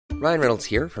Ryan Reynolds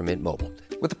here from Mint Mobile.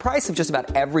 With the price of just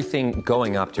about everything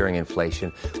going up during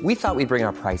inflation, we thought we'd bring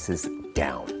our prices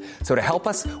down. So to help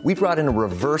us, we brought in a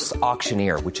reverse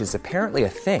auctioneer, which is apparently a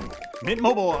thing. Mint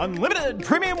Mobile Unlimited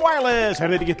Premium Wireless. How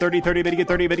to get 30, 30, bit to get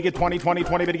 30, bit to get 20, 20,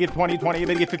 20, bit to get 20, 20,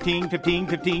 bit to get 15, 15,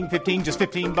 15, 15, just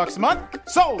 $15 a month?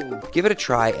 Sold! Give it a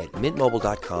try at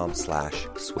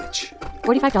mintmobile.com/switch.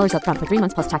 $45 up front for 3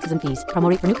 months plus taxes and fees. Promo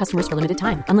rate for new customers for limited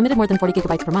time. Unlimited more than 40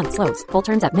 gigabytes per month. Slows full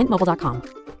terms at mintmobile.com.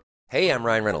 Hey, I'm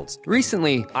Ryan Reynolds.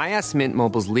 Recently, I asked Mint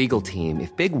Mobile's legal team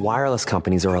if big wireless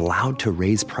companies are allowed to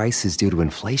raise prices due to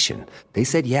inflation. They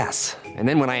said yes. And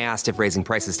then when I asked if raising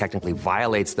prices technically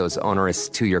violates those onerous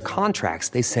 2-year contracts,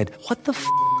 they said, "What the f***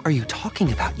 are you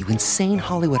talking about, you insane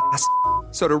Hollywood ass?"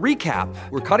 So to recap,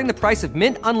 we're cutting the price of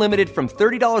Mint Unlimited from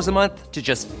 $30 a month to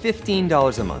just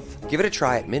 $15 a month. Give it a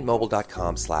try at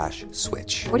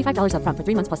mintmobile.com/switch. $45 up front for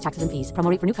 3 months plus taxes and fees. Promo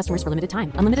rate for new customers for limited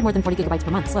time. Unlimited more than 40 gigabytes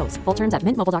per month. Slows full terms at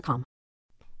mintmobile.com.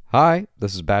 Hi,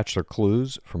 this is Bachelor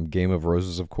Clues from Game of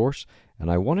Roses, of course,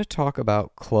 and I want to talk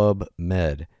about Club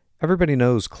Med. Everybody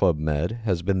knows Club Med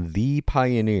has been the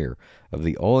pioneer of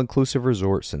the all-inclusive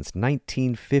resort since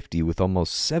 1950, with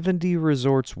almost 70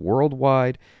 resorts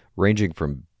worldwide, ranging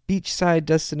from beachside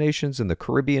destinations in the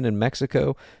Caribbean and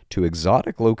Mexico to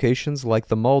exotic locations like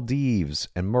the Maldives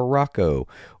and Morocco,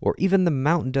 or even the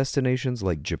mountain destinations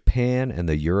like Japan and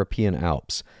the European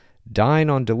Alps. Dine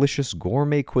on delicious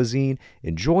gourmet cuisine,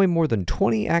 enjoy more than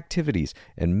 20 activities,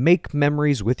 and make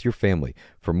memories with your family.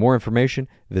 For more information,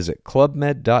 visit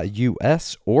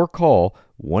clubmed.us or call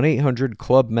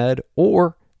 1-800-CLUB-MED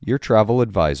or your travel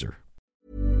advisor.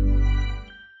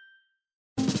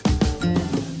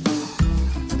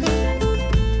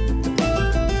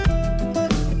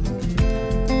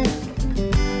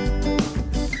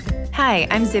 Hi,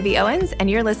 I'm Zibby Owens, and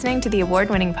you're listening to the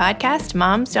award-winning podcast,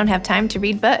 Moms Don't Have Time to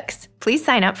Read Books. Please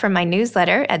sign up for my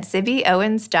newsletter at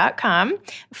zibbyowens.com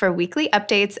for weekly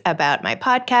updates about my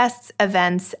podcasts,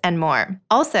 events, and more.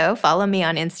 Also, follow me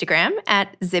on Instagram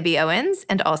at Zibby Owens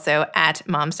and also at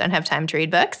Moms Don't Have Time to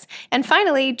Read Books. And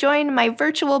finally, join my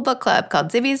virtual book club called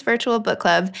Zibby's Virtual Book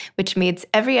Club, which meets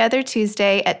every other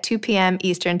Tuesday at 2 p.m.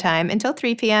 Eastern Time until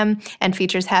 3 p.m. and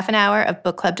features half an hour of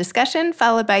book club discussion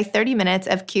followed by 30 minutes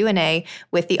of Q&A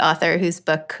with the author whose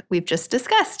book we've just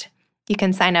discussed. You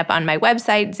can sign up on my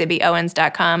website,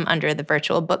 zibbyowens.com, under the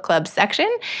Virtual Book Club section,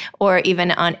 or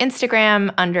even on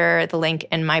Instagram under the link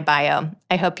in my bio.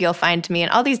 I hope you'll find me in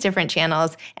all these different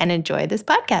channels and enjoy this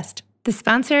podcast. The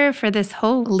sponsor for this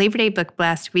whole Labor Day Book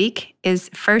Blast week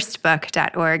is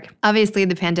firstbook.org. Obviously,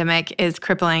 the pandemic is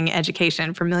crippling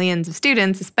education for millions of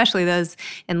students, especially those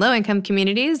in low-income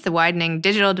communities. The widening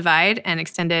digital divide and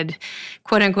extended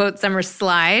quote-unquote summer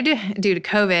slide due to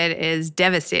COVID is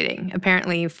devastating.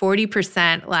 Apparently,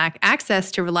 40% lack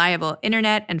access to reliable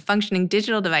internet and functioning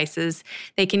digital devices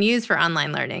they can use for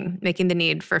online learning, making the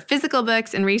need for physical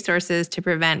books and resources to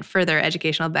prevent further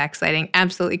educational backsliding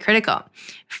absolutely critical.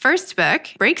 First Book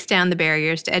breaks down the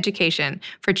barriers to education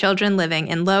for children living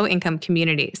in low-income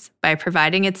communities by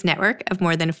providing its network of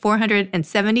more than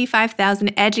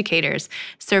 475,000 educators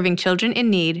serving children in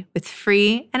need with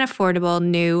free and affordable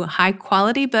new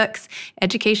high-quality books,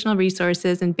 educational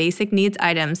resources, and basic needs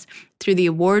items through the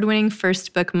award-winning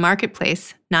First Book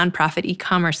Marketplace nonprofit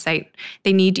e-commerce site.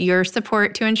 They need your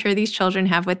support to ensure these children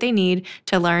have what they need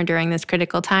to learn during this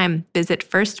critical time. Visit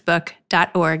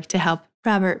firstbook.org to help.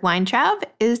 Robert Weintraub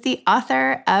is the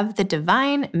author of The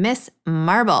Divine Miss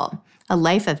Marble, A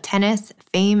Life of Tennis,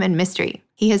 Fame, and Mystery.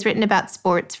 He has written about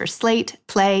sports for Slate,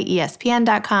 Play,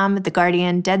 ESPN.com, The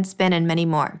Guardian, Deadspin, and many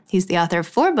more. He's the author of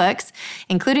 4 books,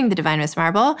 including The Divine Miss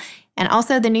Marble, and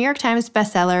also the New York Times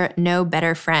bestseller, No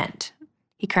Better Friend.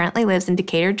 He currently lives in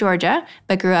Decatur, Georgia,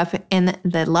 but grew up in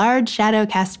the large shadow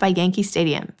cast by Yankee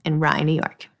Stadium in Rye, New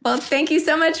York. Well, thank you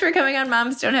so much for coming on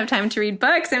Moms Don't Have Time to Read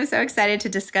Books. I'm so excited to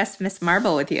discuss Miss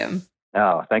Marble with you.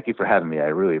 Oh, thank you for having me. I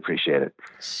really appreciate it.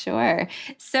 Sure.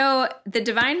 So The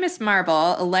Divine Miss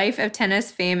Marble, A Life of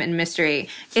Tennis, Fame, and Mystery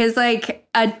is like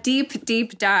a deep,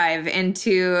 deep dive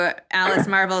into Alice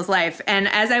Marble's life. And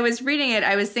as I was reading it,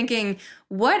 I was thinking,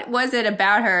 what was it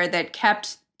about her that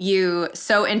kept you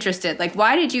so interested? Like,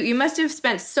 why did you must have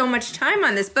spent so much time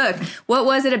on this book. What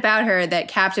was it about her that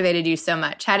captivated you so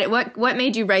much? What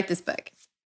made you write this book?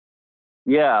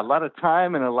 Yeah, a lot of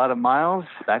time and a lot of miles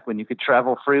back when you could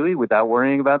travel freely without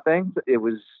worrying about things.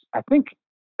 I think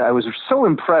I was so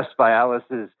impressed by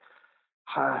Alice's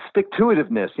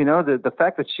stick-to-itiveness, the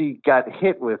fact that she got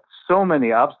hit with so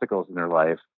many obstacles in her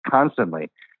life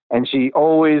constantly. And she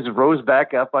always rose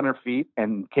back up on her feet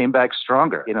and came back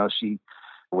stronger. She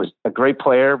was a great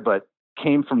player, but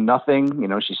came from nothing.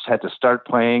 She had to start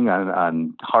playing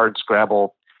on hard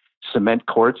Scrabble cement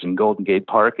courts in Golden Gate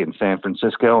Park in San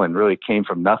Francisco and really came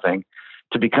from nothing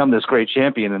to become this great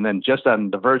champion. And then just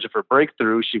on the verge of her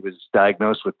breakthrough, she was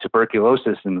diagnosed with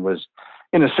tuberculosis and was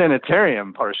in a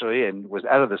sanitarium partially and was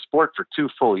out of the sport for 2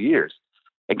 full years.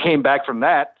 And came back from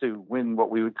that to win what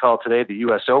we would call today the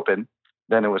U.S. Open.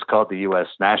 Then it was called the U.S.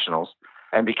 Nationals,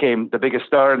 and became the biggest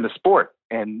star in the sport.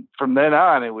 And from then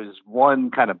on, it was one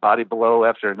kind of body blow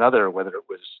after another, whether it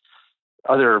was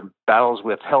other battles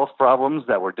with health problems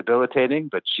that were debilitating,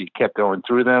 but she kept going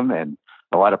through them, and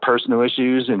a lot of personal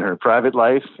issues in her private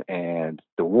life, and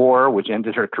the war, which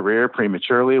ended her career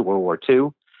prematurely, World War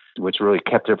II, which really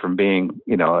kept her from being,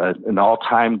 an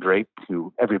all-time great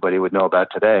who everybody would know about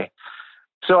today.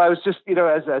 So I was just,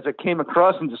 as I came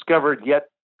across and discovered yet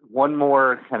one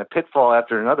more kind of pitfall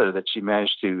after another that she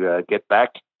managed to get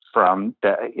back from,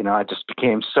 that, I just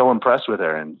became so impressed with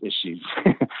her, and she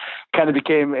kind of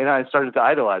became, I started to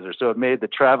idolize her. So it made the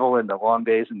travel and the long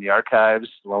days in the archives,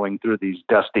 blowing through these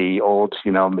dusty old,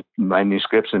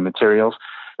 manuscripts and materials.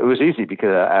 It was easy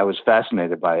because I was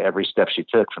fascinated by every step she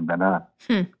took from then on.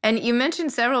 And you mentioned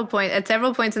at several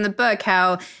points in the book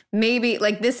how maybe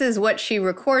this is what she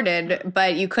recorded,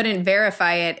 but you couldn't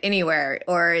verify it anywhere,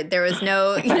 or there was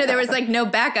no, there was no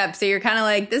backup. So you're kind of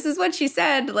like, this is what she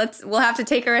said. We'll have to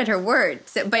take her at her word.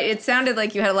 So, but it sounded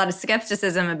like you had a lot of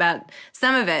skepticism about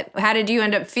some of it. How did you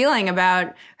end up feeling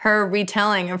about her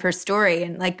retelling of her story?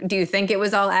 And do you think it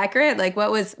was all accurate?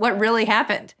 What really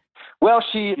happened? Well,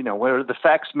 she, where the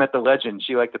facts met the legend,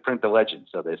 she liked to print the legend,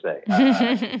 so they say.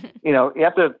 You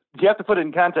have to put it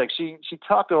in context. She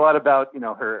talked a lot about,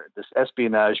 this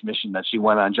espionage mission that she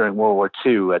went on during World War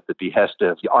II at the behest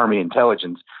of the Army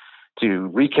intelligence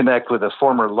to reconnect with a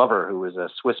former lover who was a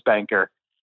Swiss banker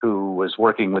who was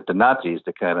working with the Nazis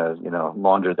to kind of,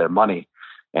 launder their money.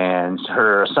 And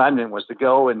her assignment was to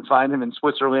go and find him in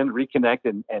Switzerland, reconnect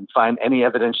and find any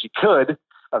evidence she could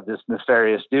of this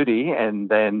nefarious duty, and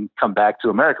then come back to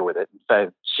America with it. In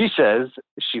fact, she says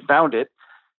she found it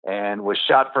and was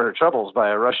shot for her troubles by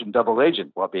a Russian double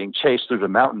agent while being chased through the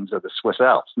mountains of the Swiss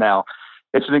Alps. Now,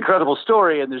 it's an incredible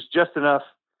story, and there's just enough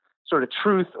sort of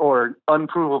truth or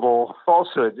unprovable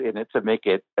falsehood in it to make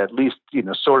it at least,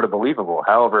 sort of believable.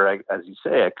 However, as you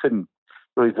say, I couldn't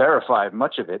really verify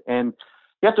much of it. And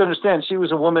you have to understand, she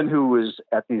was a woman who was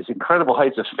at these incredible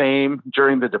heights of fame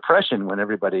during the Depression when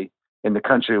everybody in the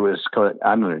country was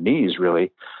on their knees,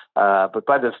 really. But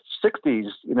by the 60s,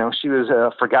 she was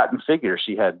a forgotten figure.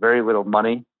 She had very little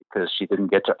money because she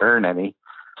didn't get to earn any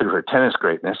through her tennis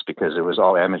greatness because it was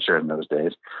all amateur in those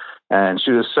days. And she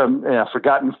was some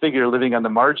forgotten figure living on the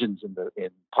margins in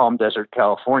Palm Desert,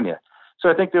 California. So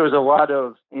I think there was a lot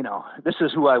of, this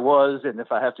is who I was. And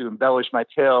if I have to embellish my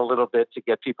tale a little bit to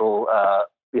get people,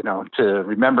 to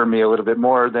remember me a little bit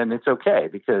more, then it's okay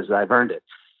because I've earned it.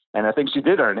 And I think she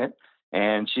did earn it.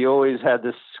 And she always had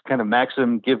this kind of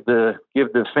maxim, give the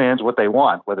fans what they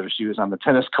want, whether she was on the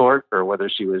tennis court or whether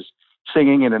she was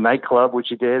singing in a nightclub, which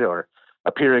she did, or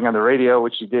appearing on the radio,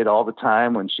 which she did all the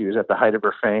time when she was at the height of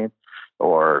her fame,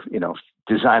 or,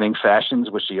 designing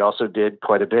fashions, which she also did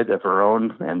quite a bit of her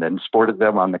own and then sported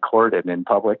them on the court and in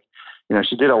public.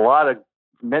 She did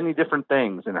many different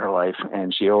things in her life,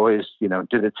 and she always,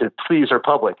 did it to please her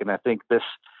public. And I think this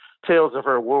tales of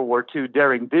her World War II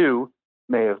daring do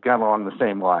may have gone along the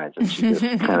same lines, and she just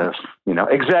kind of,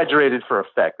 exaggerated for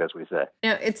effect, as we say.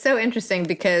 It's so interesting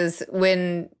because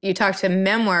when you talk to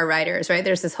memoir writers, right,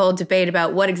 there's this whole debate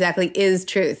about what exactly is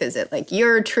truth. Is it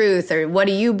your truth, or what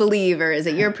do you believe, or is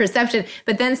it your perception?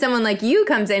 But then someone like you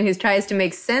comes in who tries to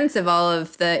make sense of all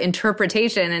of the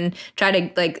interpretation and try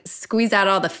to squeeze out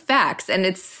all the facts. And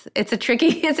it's a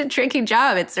tricky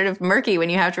job. It's sort of murky when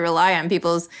you have to rely on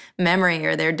people's memory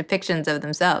or their depictions of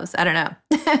themselves. I don't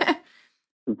know.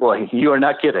 Boy, you are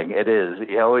not kidding. It is.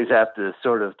 You always have to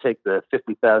sort of take the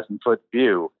 50,000-foot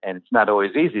view, and it's not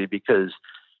always easy because,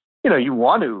 you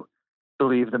want to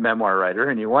believe the memoir writer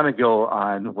and you want to go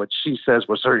on what she says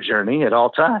was her journey at all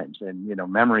times. And,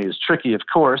 memory is tricky, of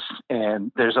course,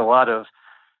 and there's a lot of,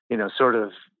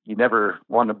 you never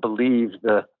want to believe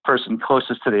the person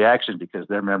closest to the action because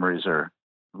their memories are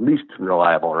least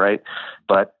reliable, right?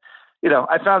 But,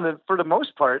 I found that for the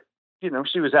most part,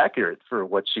 she was accurate for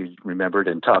what she remembered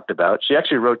and talked about. She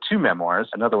actually wrote 2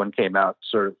 memoirs. Another one came out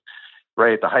sort of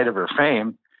right at the height of her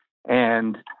fame.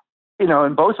 And,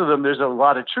 in both of them, there's a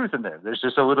lot of truth in there. There's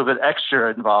just a little bit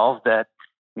extra involved that,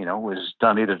 was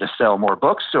done either to sell more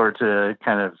books or to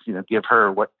kind of, give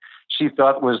her what she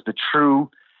thought was the true,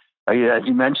 as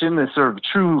you mentioned, the sort of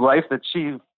true life that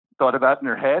she thought about in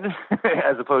her head,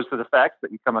 as opposed to the facts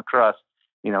that you come across,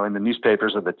 in the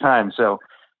newspapers of the time. So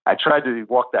I tried to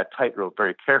walk that tightrope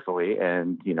very carefully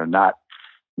and, not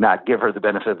not give her the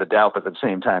benefit of the doubt, but at the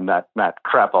same time, not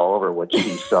crap all over what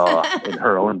she saw in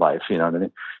her own life. You know what I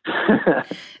mean?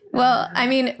 Well, I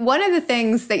mean, one of the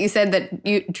things that you said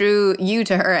that drew you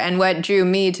to her and what drew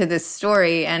me to this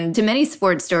story and to many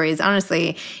sports stories,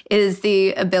 honestly, is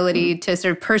the ability to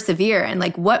sort of persevere and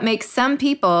like what makes some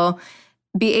people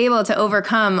be able to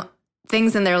overcome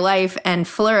things in their life and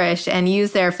flourish and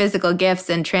use their physical gifts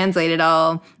and translate it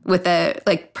all with a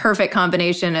like perfect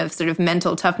combination of sort of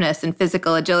mental toughness and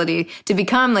physical agility to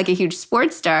become like a huge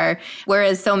sports star.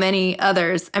 Whereas so many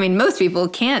others, I mean, most people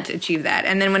can't achieve that.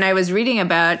 And then when I was reading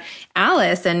about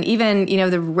Alice and even, you know,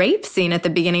 the rape scene at the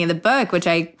beginning of the book, which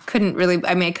I couldn't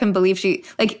believe she,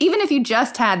 like, even if you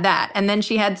just had that, and then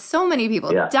she had so many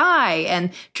people die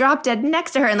and drop dead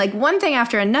next to her and like one thing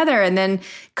after another, and then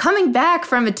coming back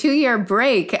from a 2-year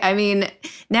break. I mean,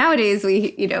 nowadays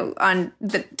we, you know, on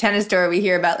the tennis tour, we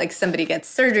hear about like somebody gets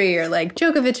surgery or like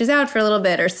Djokovic is out for a little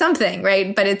bit or something,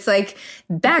 right? But it's like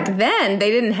back then they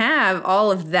didn't have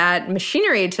all of that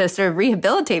machinery to sort of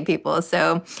rehabilitate people.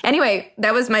 So anyway,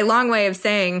 that was my long way of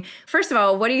saying, first of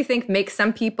all, what do you think makes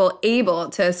some people able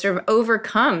to sort of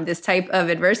overcome this type of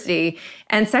adversity?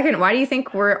 And second, why do you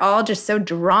think we're all just so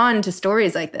drawn to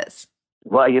stories like this?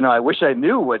 Well, you know, I wish I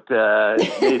knew what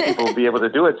made people be able to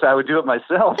do it, so I would do it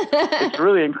myself. It's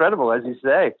really incredible, as you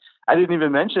say. I didn't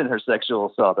even mention her sexual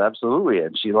assault, absolutely.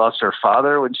 And she lost her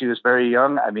father when she was very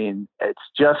young. I mean, it's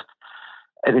just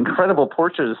an incredible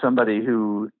portrait of somebody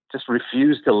who just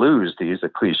refused to lose, to use a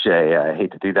cliche. I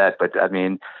hate to do that, but I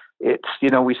mean, it's, you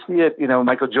know, we see it, you know,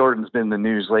 Michael Jordan's been in the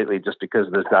news lately just because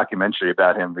of this documentary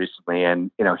about him recently.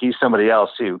 And, you know, he's somebody else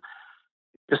who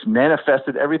just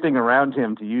manifested everything around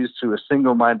him to use to a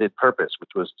single-minded purpose,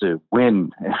 which was to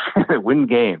win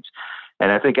games.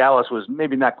 And I think Alice was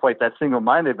maybe not quite that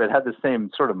single-minded, but had the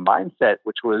same sort of mindset,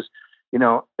 which was, you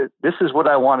know, this is what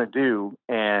I want to do.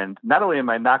 And not only am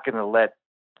I not going to let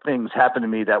things happen to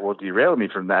me that will derail me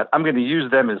from that, I'm going to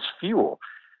use them as fuel.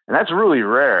 And that's really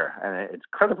rare, and it's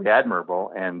incredibly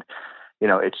admirable. And, you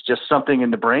know, it's just something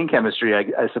in the brain chemistry,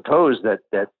 I suppose,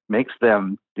 that makes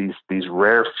them these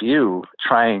rare few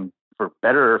trying for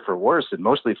better or for worse, and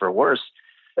mostly for worse,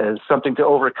 as something to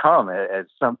overcome, as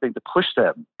something to push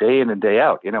them day in and day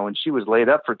out. You know, when she was laid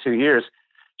up for 2 years,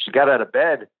 she got out of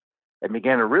bed and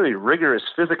began a really rigorous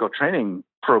physical training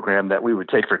program that we would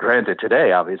take for granted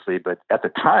today, obviously, but at the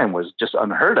time was just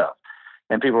unheard of.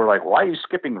 And people were like, why are you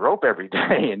skipping rope every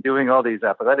day and doing all these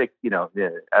athletic, you know,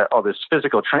 all this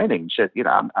physical training shit? You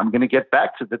know, I'm going to get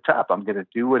back to the top. I'm going to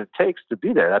do what it takes to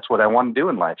be there. That's what I want to do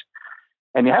in life.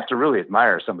 And you have to really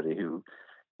admire somebody who,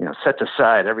 you know, sets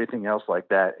aside everything else like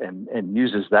that and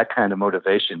uses that kind of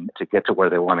motivation to get to where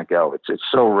they want to go. It's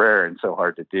so rare and so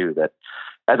hard to do that,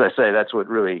 as I say, that's what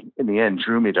really, in the end,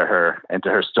 drew me to her and to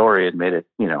her story and made it,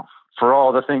 you know, for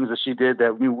all the things that she did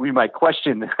that we might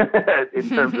question in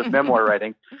terms of memoir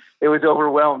writing, it was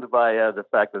overwhelmed by the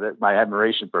fact that my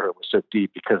admiration for her was so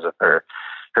deep because of her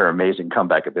amazing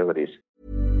comeback abilities.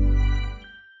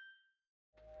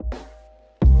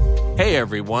 Hey,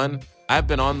 everyone. I've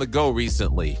been on the go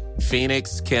recently.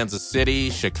 Phoenix, Kansas City,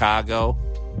 Chicago.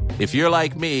 If you're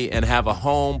like me and have a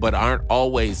home but aren't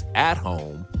always at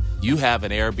home, you have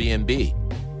an Airbnb.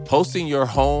 Hosting your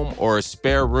home or a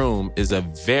spare room is a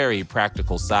very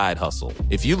practical side hustle.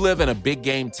 If you live in a big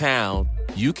game town,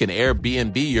 you can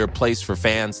Airbnb your place for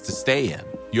fans to stay in.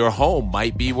 Your home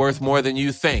might be worth more than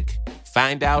you think.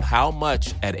 Find out how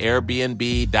much at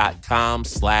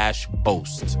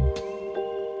airbnb.com/host.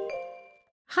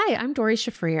 Hi, I'm Dori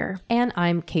Shafrir. And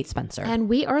I'm Kate Spencer. And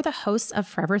we are the hosts of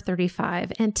Forever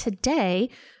 35. And today,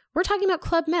 we're talking about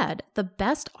Club Med, the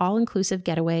best all-inclusive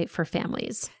getaway for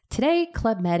families. Today,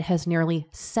 Club Med has nearly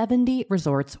 70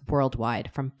 resorts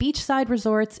worldwide, from beachside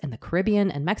resorts in the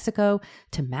Caribbean and Mexico,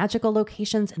 to magical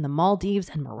locations in the Maldives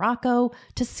and Morocco,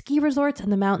 to ski resorts in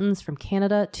the mountains from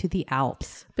Canada to the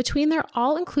Alps. Between their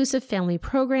all-inclusive family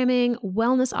programming,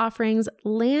 wellness offerings,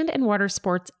 land and water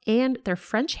sports, and their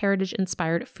French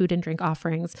heritage-inspired food and drink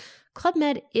offerings, Club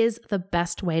Med is the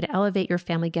best way to elevate your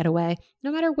family getaway,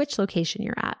 no matter which location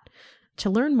you're at. To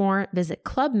learn more, visit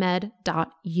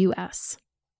clubmed.us.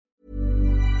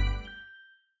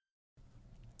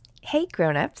 Hey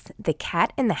grown-ups, the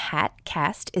Cat in the Hat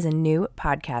cast is a new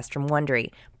podcast from Wondery,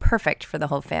 perfect for the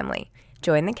whole family.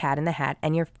 Join the Cat in the Hat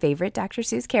and your favorite Dr.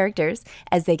 Seuss characters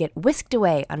as they get whisked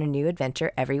away on a new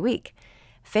adventure every week.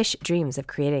 Fish dreams of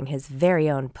creating his very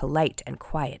own polite and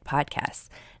quiet podcasts.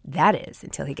 That is,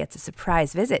 until he gets a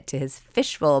surprise visit to his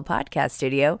Fishbowl podcast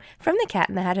studio from the Cat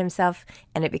in the Hat himself,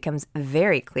 and it becomes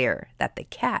very clear that the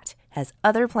cat has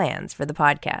other plans for the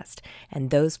podcast,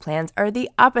 and those plans are the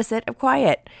opposite of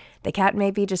quiet. The cat may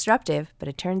be disruptive, but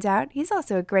it turns out he's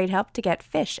also a great help to get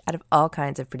fish out of all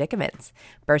kinds of predicaments.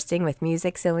 Bursting with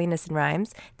music, silliness, and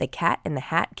rhymes, the Cat in the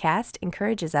Hat cast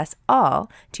encourages us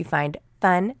all to find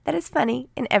fun that is funny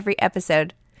in every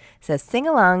episode. So sing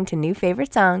along to new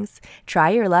favorite songs, try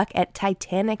your luck at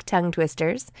Titanic tongue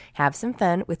twisters, have some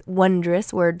fun with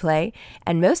wondrous wordplay,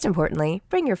 and most importantly,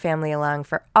 bring your family along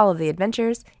for all of the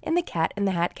adventures in the Cat in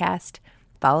the Hat cast.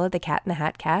 Follow the Cat in the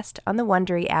Hat cast on the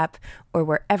Wondery app or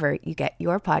wherever you get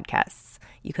your podcasts.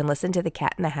 You can listen to the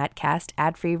Cat in the Hat cast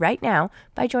ad-free right now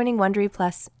by joining Wondery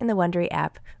Plus in the Wondery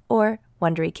app or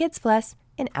Wondery Kids Plus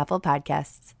in Apple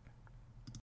Podcasts.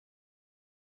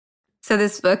 So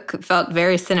this book felt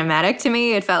very cinematic to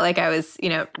me. It felt like I was,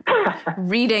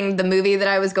 reading the movie that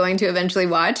I was going to eventually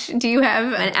watch. Do you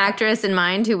have an actress in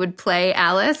mind who would play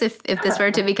Alice if this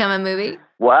were to become a movie?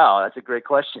 Wow, that's a great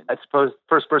question. I suppose the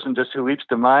first person just who leaps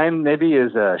to mind maybe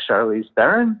is Charlize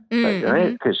Theron,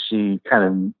 right? Because she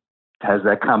kind of has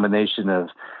that combination of,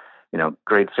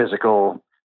 great physical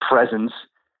presence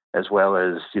as well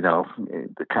as,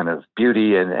 the kind of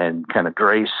beauty and kind of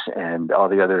grace and all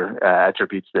the other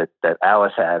attributes that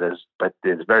Alice had, but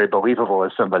is very believable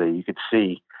as somebody you could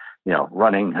see,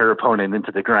 running her opponent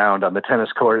into the ground on the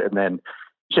tennis court and then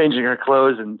changing her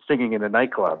clothes and singing in a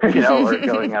nightclub, or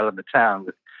going out in the town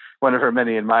with one of her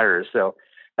many admirers. So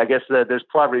I guess there's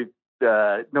probably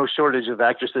no shortage of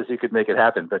actresses who could make it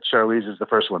happen, but Charlize is the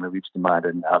first one that leaps to mind,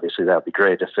 and obviously that would be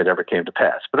great if it ever came to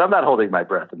pass. But I'm not holding my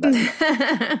breath in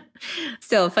that.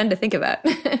 Still fun to think about.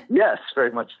 Yes,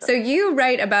 very much so. So you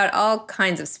write about all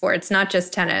kinds of sports, not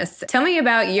just tennis. Tell me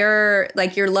about your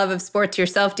love of sports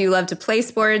yourself. Do you love to play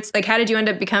sports? How did you end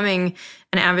up becoming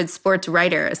an avid sports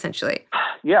writer, essentially?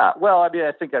 Yeah, well, I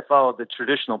think I followed the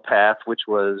traditional path, which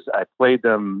was I played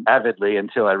them avidly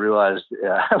until I realized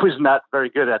I was not very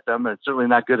good at them, and certainly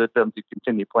not good at them to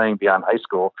continue playing beyond high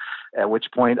school, at which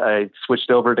point I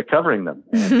switched over to covering them.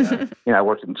 And, I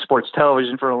worked in sports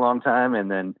television for a long time,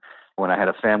 and then when I had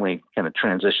a family, kind of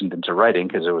transitioned into writing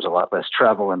because there was a lot less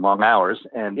travel and long hours.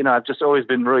 And, I've just always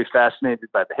been really fascinated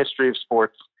by the history of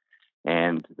sports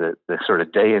and the sort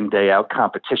of day in, day out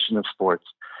competition of sports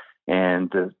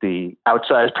and the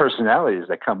outsized personalities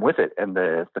that come with it. And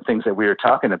the things that we were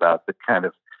talking about, the kind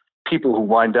of people who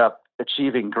wind up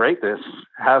achieving greatness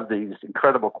have these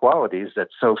incredible qualities that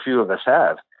so few of us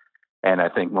have. And I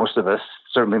think most of us,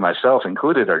 certainly myself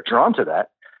included, are drawn to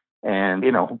that. And,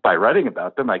 by writing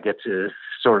about them, I get to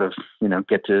sort of,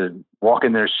 get to walk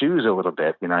in their shoes a little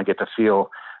bit. I get to feel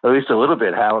at least a little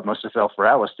bit how it must have felt for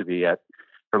Alice to be at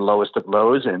her lowest of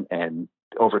lows and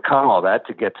overcome all that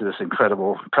to get to this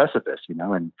incredible precipice,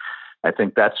 and I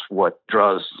think that's what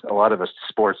draws a lot of us to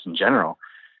sports in general,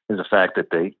 is the fact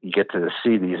that you get to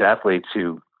see these athletes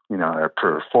who, are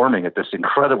performing at this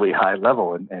incredibly high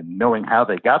level and knowing how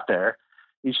they got there,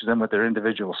 each of them with their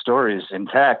individual stories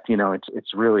intact.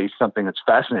 It's really something that's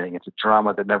fascinating. It's a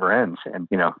drama that never ends. And,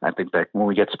 I think that when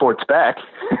we get sports back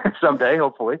someday,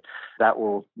 hopefully, that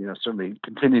will, certainly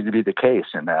continue to be the case.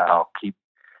 And I'll keep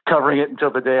covering it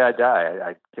until the day I die.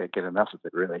 I can't get enough of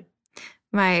it, really.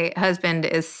 My husband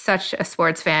is such a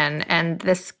sports fan, and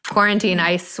this quarantine,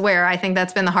 I swear, I think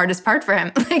that's been the hardest part for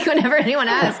him. Whenever anyone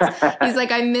asks, he's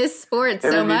like, I miss sports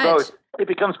so much. It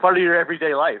becomes part of your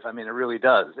everyday life. It really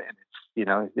does.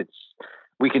 And it's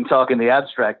we can talk in the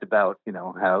abstract about,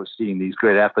 how seeing these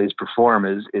great athletes perform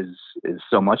is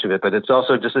so much of it, but it's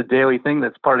also just a daily thing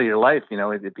that's part of your life.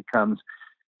 It becomes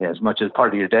as much as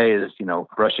part of your day as,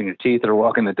 brushing your teeth or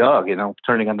walking the dog,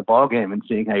 turning on the ball game and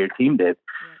seeing how your team did.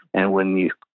 And when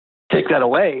you take that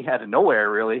away out of nowhere,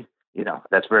 really,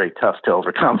 that's very tough to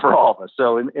overcome for all of us.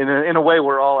 So in a way,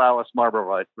 we're all Alice Marble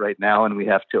right now, and we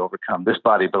have to overcome this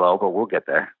body blow, but we'll get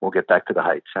there. We'll get back to the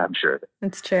heights, I'm sure of it.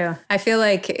 It's true. I feel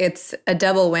like it's a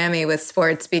double whammy with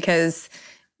sports because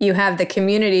you have the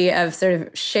community of sort of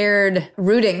shared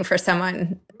rooting for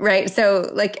someone, right?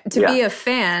 So to be a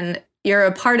fan, you're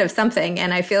a part of something.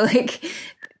 And I feel like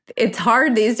it's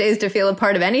hard these days to feel a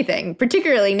part of anything,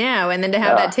 particularly now. And then to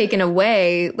have that taken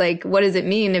away, what does it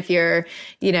mean if you're,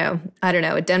 I don't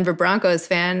know, a Denver Broncos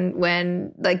fan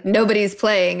when nobody's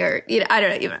playing or, I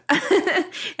don't know.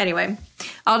 Anyway,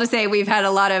 I'll just say we've had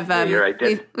a lot of,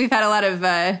 we've had a lot of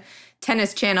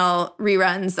Tennis Channel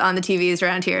reruns on the TVs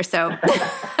around here. So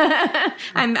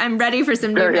I'm ready for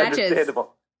some new matches.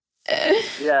 Understandable.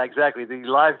 Yeah, exactly. The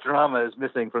live drama is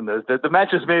missing from those. The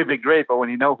matches may have been great, but when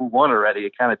you know who won already,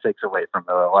 it kind of takes away from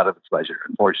a lot of the pleasure,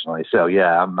 unfortunately. So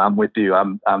yeah, I'm with you.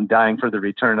 I'm dying for the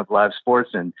return of live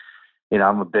sports, and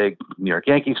I'm a big New York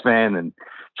Yankees fan and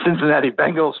Cincinnati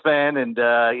Bengals fan, and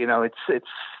it's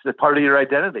a part of your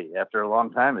identity after a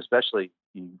long time, especially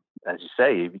you as you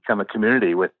say, you become a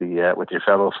community with with your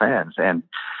fellow fans. And,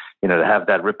 to have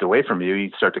that ripped away from you,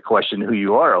 you start to question who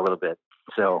you are a little bit.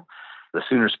 So the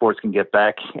sooner sports can get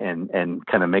back and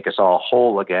kind of make us all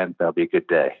whole again, that'll be a good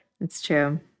day. It's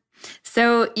true.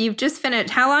 So you've just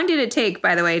finished. How long did it take,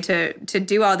 by the way, to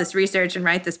do all this research and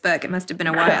write this book? It must have been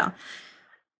a while.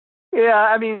 Yeah,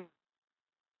 I mean,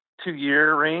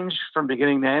 2-year range from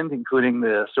beginning to end, including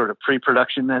the sort of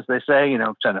pre-production, as they say,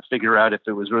 trying to figure out if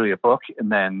it was really a book.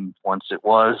 And then once it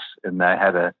was, and I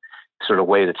had a sort of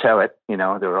way to tell it, there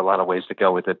were a lot of ways to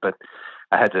go with it, but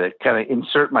I had to kind of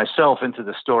insert myself into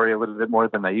the story a little bit more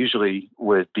than I usually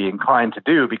would be inclined to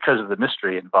do because of the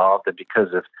mystery involved and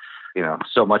because of,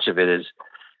 so much of it is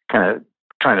kind of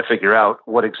trying to figure out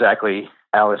what exactly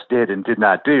Alice did and did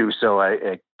not do. So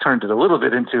I turned it a little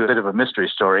bit into a bit of a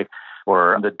mystery story,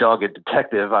 or the dogged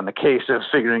detective on the case of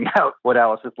figuring out what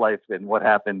Alice's life and what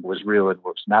happened was real and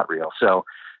what was not real. So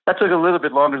that took a little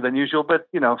bit longer than usual, but,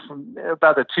 from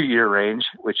about the 2-year range,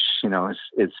 which,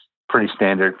 is pretty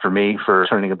standard for me for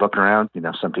turning a book around.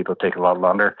 Some people take a lot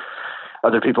longer.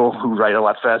 Other people who write a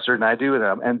lot faster than I do, and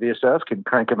I'm envious of, can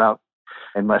crank them out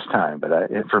in less time. But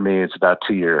for me, it's about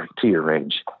 2-year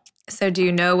range. So do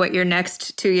you know what your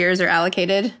next 2 years are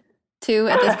allocated to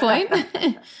at this point?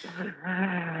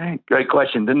 Great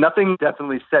question. Nothing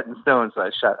definitely set in stone, so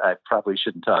I probably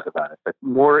shouldn't talk about it. But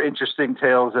more interesting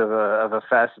tales of a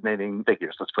fascinating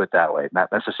figures, let's put it that way.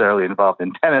 Not necessarily involved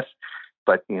in tennis,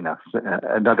 but,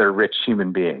 another rich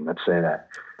human being, let's say that.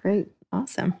 Great.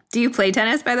 Awesome. Do you play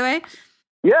tennis, by the way?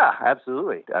 Yeah,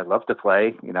 absolutely. I love to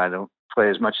play. I don't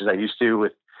play as much as I used to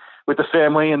with the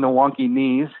family and the wonky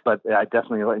knees, but I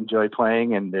definitely enjoy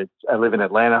playing. And I live in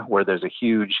Atlanta, where there's a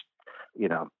huge,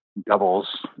 doubles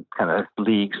kind of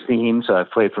league scene. So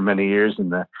I've played for many years in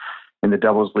the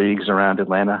doubles leagues around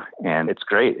Atlanta, and it's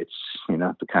great. It's,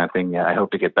 the kind of thing I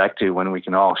hope to get back to when we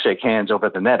can all shake hands over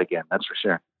the net again. That's for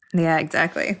sure. Yeah,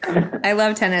 exactly. I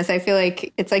love tennis. I feel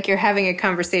like it's like you're having a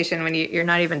conversation when you're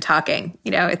not even talking.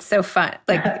 It's so fun.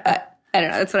 Like, I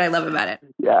don't know. That's what I love about it.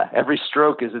 Yeah. Every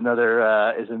stroke is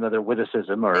another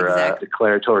witticism or exactly.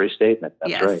 Declaratory statement.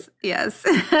 That's right. Yes.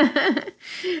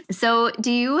 So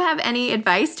do you have any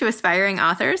advice to aspiring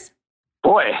authors?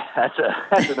 Boy,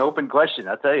 that's an open question.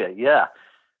 I'll tell you. Yeah.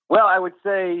 Well, I would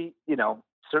say,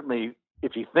 certainly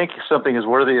if you think something is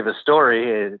worthy of a story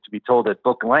to be told at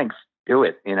book length, do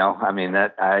it. I mean,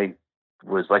 that I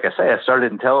was, like I say, I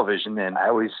started in television, and I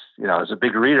always, I was a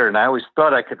big reader, and I always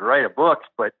thought I could write a book,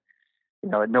 but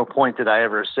at no point did I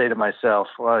ever say to myself,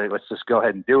 well, let's just go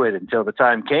ahead and do it, until the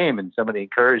time came and somebody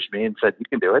encouraged me and said, you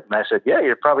can do it. And I said, yeah,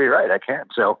 you're probably right. I can.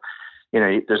 So,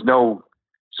 there's no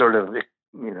sort of,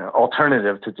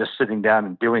 alternative to just sitting down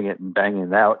and doing it and banging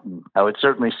it out. And I would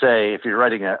certainly say if you're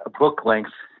writing a book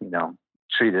length,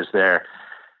 treatise there,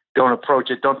 don't approach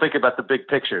it. Don't think about the big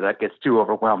picture. That gets too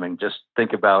overwhelming. Just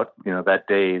think about, that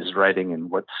day's writing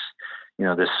and what's,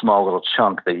 this small little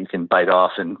chunk that you can bite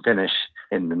off and finish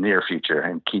in the near future,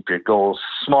 and keep your goals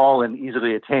small and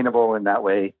easily attainable. And that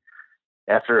way,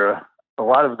 after a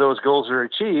lot of those goals are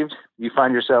achieved, you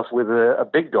find yourself with a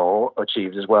big goal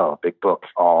achieved as well, a big book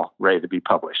all ready to be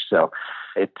published. So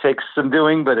it takes some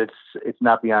doing, but it's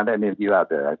not beyond any of you out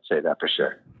there. I'd say that for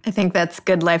sure. I think that's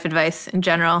good life advice in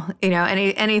general.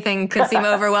 Anything could seem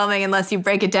overwhelming unless you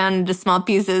break it down into small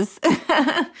pieces.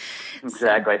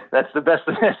 Exactly. That's the best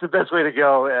way to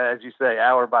go, as you say,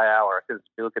 hour by hour. Because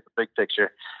if you look at the big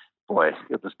picture, boy,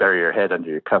 you'll just bury your head under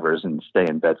your covers and stay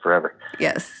in bed forever.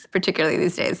 Yes, particularly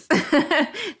these days.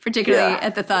 Particularly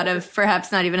at the thought of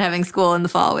perhaps not even having school in the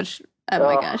fall, which, oh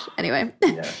my gosh. Anyway,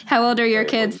 How old are your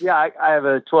kids? Yeah, I have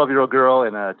a 12-year-old girl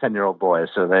and a 10-year-old boy.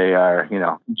 So they are,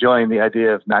 enjoying the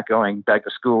idea of not going back to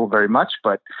school very much,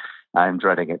 but I'm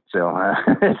dreading it. So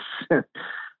it's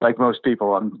like most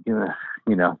people, I'm going to,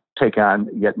 take on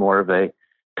yet more of a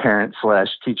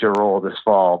parent/teacher role this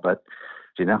fall. But,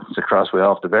 it's a cross we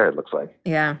all have to bear, it looks like.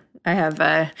 Yeah. I have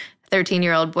a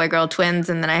 13-year-old boy-girl twins,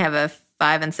 and then I have a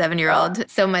 5 and 7-year-old.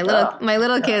 So my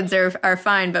little kids are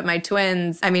fine, but my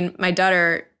twins, my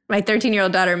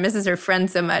 13-year-old daughter misses her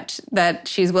friends so much that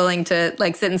she's willing to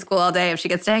sit in school all day if she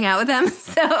gets to hang out with them.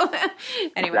 So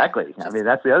anyway. Exactly.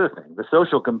 That's the other thing. The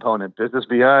social component, business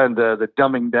beyond the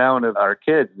dumbing down of our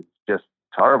kids. It's just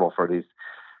horrible for these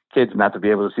kids not to be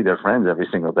able to see their friends every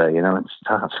single day. It's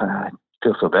tough. I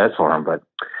feel so bad for them, but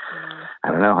I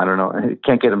don't know. You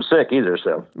can't get them sick either.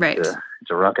 So right. It's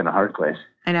a rock and a hard place.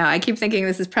 I know. I keep thinking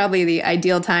this is probably the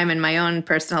ideal time in my own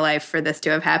personal life for this to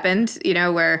have happened,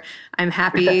 where I'm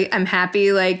happy,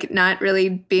 not really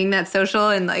being that social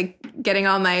and getting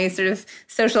all my sort of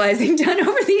socializing done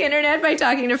over the internet by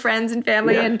talking to friends and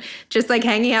family and just like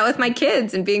hanging out with my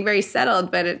kids and being very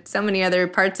settled. But at so many other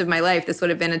parts of my life, this would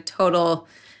have been a total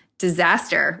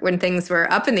disaster when things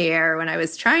were up in the air, when I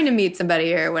was trying to meet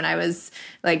somebody, or when I was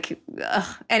like,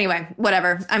 anyway,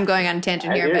 whatever. I'm going on a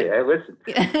tangent here. Listen,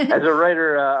 as a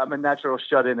writer, I'm a natural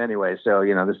shut-in anyway, so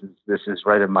this is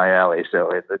right in my alley.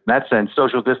 So in that sense,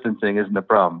 social distancing isn't a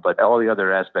problem, but all the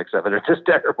other aspects of it are just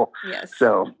terrible. Yes.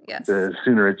 So the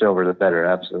sooner it's over, the better.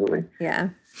 Absolutely. Yeah.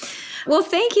 Well,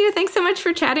 thank you. Thanks so much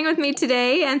for chatting with me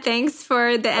today. And thanks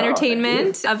for the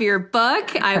entertainment of your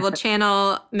book. I will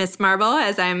channel Miss Marble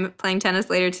as I'm playing tennis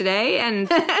later today. And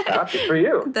good for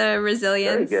you. The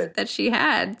resilience that she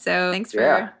had. So thanks for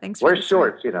Wear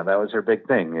shorts. That was her big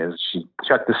thing, is she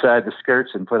chucked aside the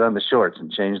skirts and put on the shorts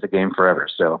and changed the game forever.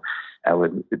 So I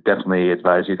would definitely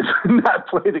advise you to not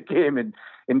play the game in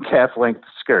calf-length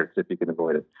skirts if you can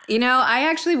avoid it. I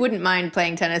actually wouldn't mind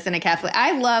playing tennis in a calf length.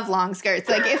 I love long skirts.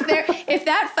 Like if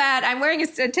that fat, I'm wearing a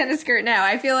tennis skirt now.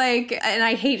 I feel like, and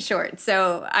I hate shorts.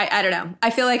 So I don't know.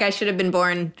 I feel like I should have been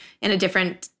born in a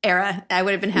different era. I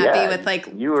would have been happy with like.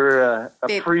 You were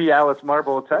a pre-Alice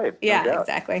Marble type. Yeah, no doubt.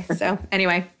 Exactly. So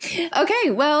anyway,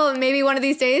 okay. Well, maybe one of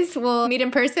these days we'll meet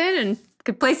in person and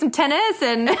could play some tennis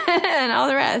and all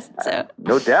the rest. So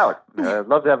no doubt. I'd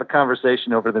love to have a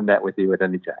conversation over the net with you at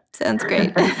any time. Sounds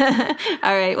great.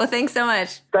 All right. Well, thanks so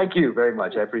much. Thank you very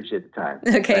much. I appreciate the time.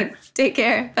 Okay. Thanks. Take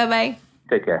care. Bye-bye.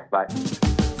 Take care. Bye.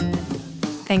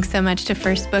 Thanks so much to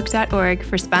firstbook.org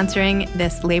for sponsoring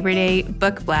this Labor Day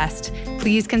book blast.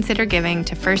 Please consider giving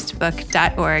to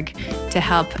firstbook.org to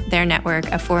help their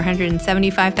network of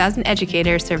 475,000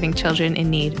 educators serving children in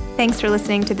need. Thanks for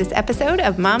listening to this episode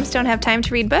of Moms Don't Have Time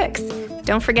to Read Books.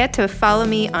 Don't forget to follow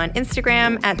me on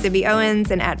Instagram at Zibby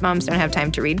Owens and at Moms Don't Have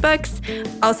Time to Read Books.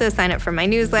 Also sign up for my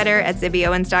newsletter at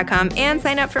zibbyowens.com and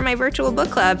sign up for my virtual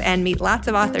book club and meet lots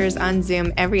of authors on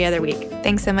Zoom every other week.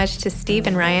 Thanks so much to Steve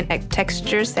and Ryan at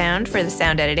Texture Sound for the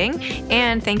sound editing.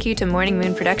 And thank you to Morning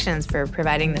Moon Productions for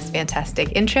providing this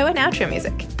fantastic intro and outro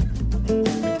music.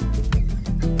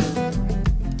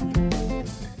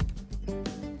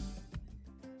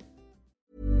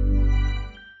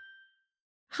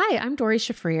 Hi, I'm Dori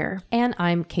Shafrir. And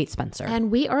I'm Kate Spencer.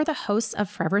 And we are the hosts of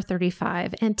Forever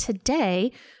 35. And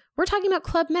today, we're talking about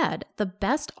Club Med, the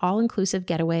best all-inclusive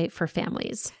getaway for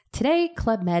families. Today,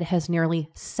 Club Med has nearly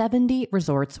 70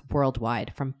 resorts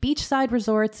worldwide, from beachside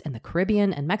resorts in the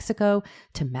Caribbean and Mexico,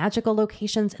 to magical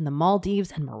locations in the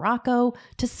Maldives and Morocco,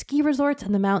 to ski resorts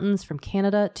in the mountains from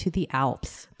Canada to the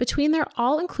Alps. Between their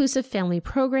all-inclusive family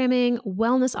programming,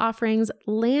 wellness offerings,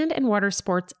 land and water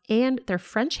sports, and their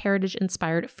French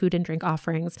heritage-inspired food and drink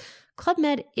offerings, Club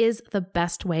Med is the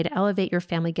best way to elevate your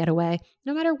family getaway,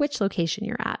 no matter which location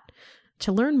you're at.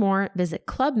 To learn more, visit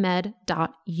clubmed.us.